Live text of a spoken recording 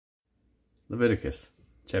Leviticus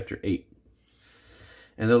chapter 8.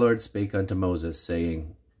 And the Lord spake unto Moses,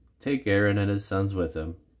 saying, Take Aaron and his sons with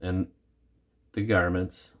him, and the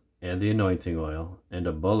garments, and the anointing oil, and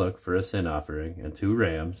a bullock for a sin offering, and 2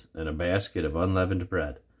 rams, and a basket of unleavened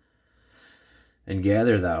bread. And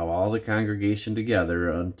gather thou all the congregation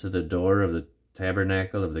together unto the door of the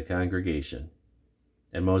tabernacle of the congregation.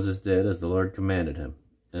 And Moses did as the Lord commanded him.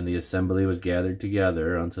 And the assembly was gathered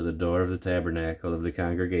together unto the door of the tabernacle of the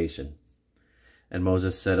congregation. And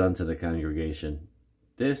Moses said unto the congregation,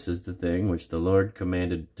 This is the thing which the Lord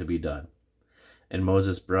commanded to be done. And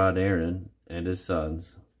Moses brought Aaron and his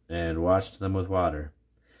sons, and washed them with water.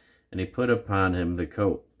 And he put upon him the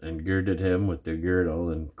coat, and girded him with the girdle,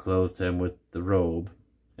 and clothed him with the robe,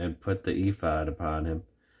 and put the ephod upon him,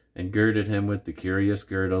 and girded him with the curious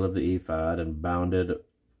girdle of the ephod, and bounded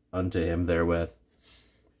unto him therewith.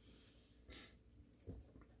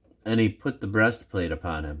 And he put the breastplate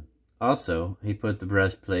upon him. Also he put in the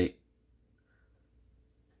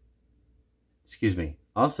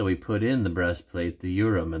breastplate the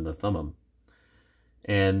Urim and the Thummim.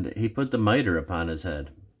 And he put the mitre upon his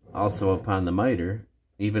head. Also upon the mitre,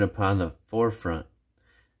 even upon the forefront,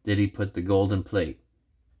 did he put the golden plate,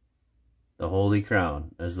 the holy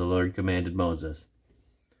crown, as the Lord commanded Moses.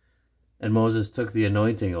 And Moses took the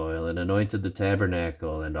anointing oil, and anointed the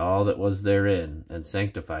tabernacle, and all that was therein, and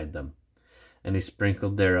sanctified them. And he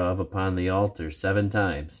sprinkled thereof upon the altar 7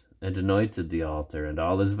 times, and anointed the altar, and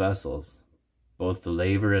all his vessels, both the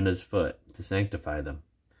laver and his foot, to sanctify them.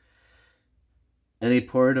 And he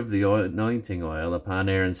poured of the anointing oil upon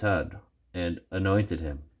Aaron's head, and anointed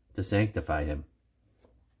him, to sanctify him.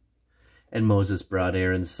 And Moses brought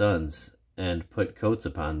Aaron's sons, and put coats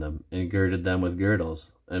upon them, and girded them with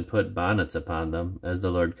girdles, and put bonnets upon them, as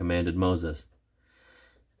the Lord commanded Moses.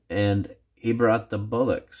 And he brought the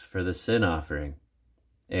bullocks for the sin offering.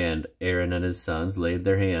 And Aaron and his sons laid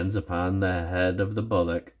their hands upon the head of the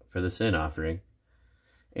bullock for the sin offering,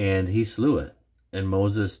 and he slew it. And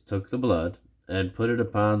Moses took the blood, and put it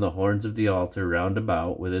upon the horns of the altar round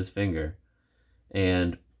about with his finger,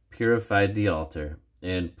 and purified the altar,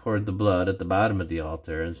 and poured the blood at the bottom of the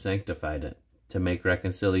altar, and sanctified it, to make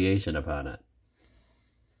reconciliation upon it.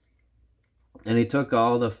 And he took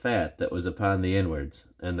all the fat that was upon the inwards,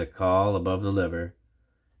 and the caul above the liver,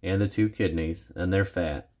 and the 2 kidneys, and their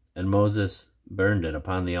fat, and Moses burned it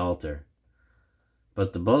upon the altar.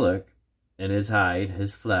 But the bullock, and his hide,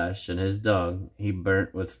 his flesh, and his dung, he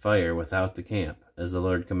burnt with fire without the camp, as the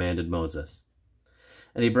Lord commanded Moses.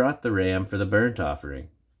 And he brought the ram for the burnt offering,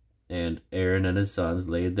 and Aaron and his sons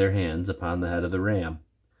laid their hands upon the head of the ram.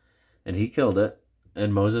 And he killed it,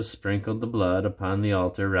 and Moses sprinkled the blood upon the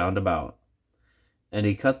altar round about. And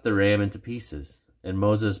he cut the ram into pieces, and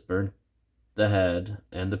Moses burnt the head,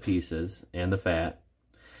 and the pieces, and the fat.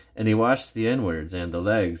 And he washed the inwards and the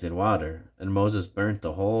legs in water, and Moses burnt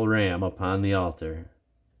the whole ram upon the altar.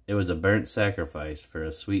 It was a burnt sacrifice for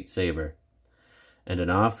a sweet savour, and an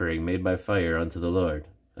offering made by fire unto the Lord,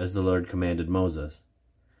 as the Lord commanded Moses.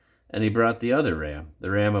 And he brought the other ram,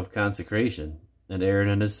 the ram of consecration, and Aaron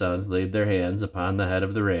and his sons laid their hands upon the head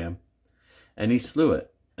of the ram, and he slew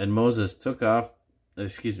it. And Moses took of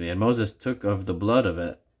the blood of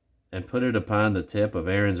it, and put it upon the tip of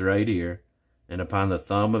Aaron's right ear, and upon the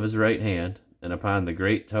thumb of his right hand, and upon the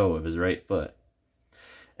great toe of his right foot.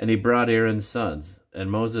 And he brought Aaron's sons, and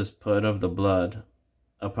Moses put of the blood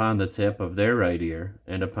upon the tip of their right ear,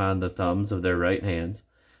 and upon the thumbs of their right hands,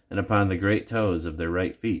 and upon the great toes of their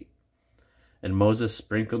right feet. And Moses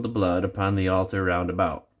sprinkled the blood upon the altar round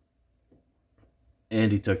about.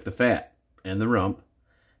 And he took the fat, and the rump,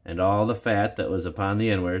 and all the fat that was upon the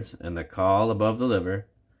inwards, and the caul above the liver,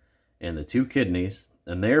 and the 2 kidneys,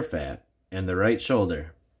 and their fat, and the right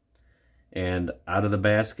shoulder. And out of the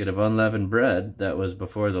basket of unleavened bread that was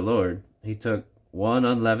before the Lord, he took 1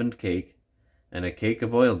 unleavened cake, and a cake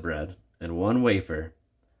of oiled bread, and 1 wafer,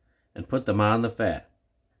 and put them on the fat,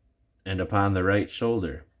 and upon the right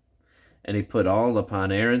shoulder. And he put all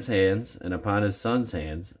upon Aaron's hands, and upon his sons'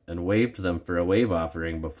 hands, and waved them for a wave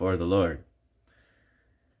offering before the Lord.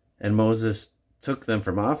 And Moses took them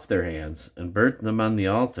from off their hands, and burnt them on the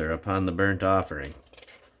altar upon the burnt offering.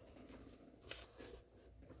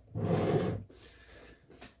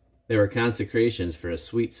 They were consecrations for a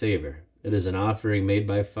sweet savour. It is an offering made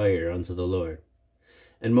by fire unto the Lord.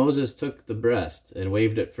 And Moses took the breast, and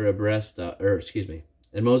waved it for a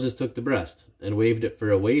And Moses took the breast, and waved it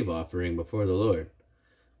for a wave offering before the Lord.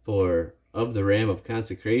 For of the ram of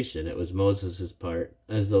consecration it was Moses' part,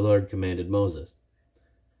 as the Lord commanded Moses.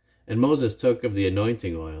 And Moses took of the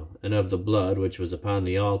anointing oil, and of the blood which was upon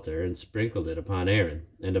the altar, and sprinkled it upon Aaron,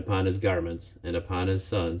 and upon his garments, and upon his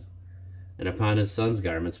sons, and upon his sons'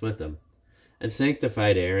 garments with him, and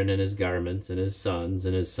sanctified Aaron and his garments, and his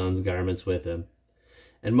sons' garments with him.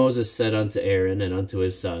 And Moses said unto Aaron and unto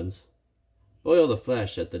his sons, Boil the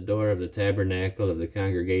flesh at the door of the tabernacle of the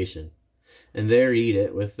congregation, and there eat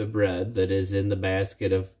it with the bread that is in the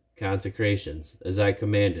basket of consecrations, as I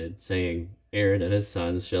commanded, saying, Aaron and his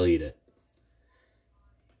sons shall eat it.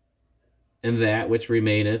 And that which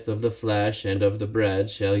remaineth of the flesh and of the bread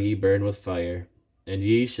shall ye burn with fire, and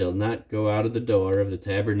ye shall not go out of the door of the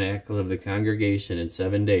tabernacle of the congregation in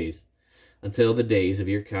 7 days, until the days of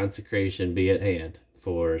your consecration be at hand.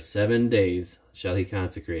 For 7 days shall he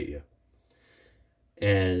consecrate you.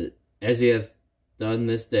 And as he hath done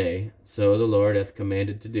this day, so the Lord hath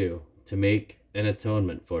commanded to do, to make an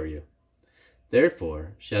atonement for you.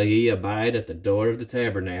 Therefore shall ye abide at the door of the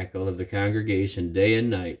tabernacle of the congregation day and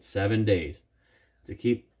night 7 days, to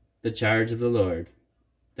keep the charge of the Lord,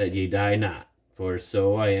 that ye die not, for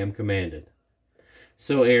so I am commanded.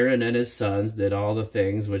 So Aaron and his sons did all the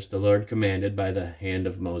things which the Lord commanded by the hand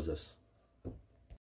of Moses.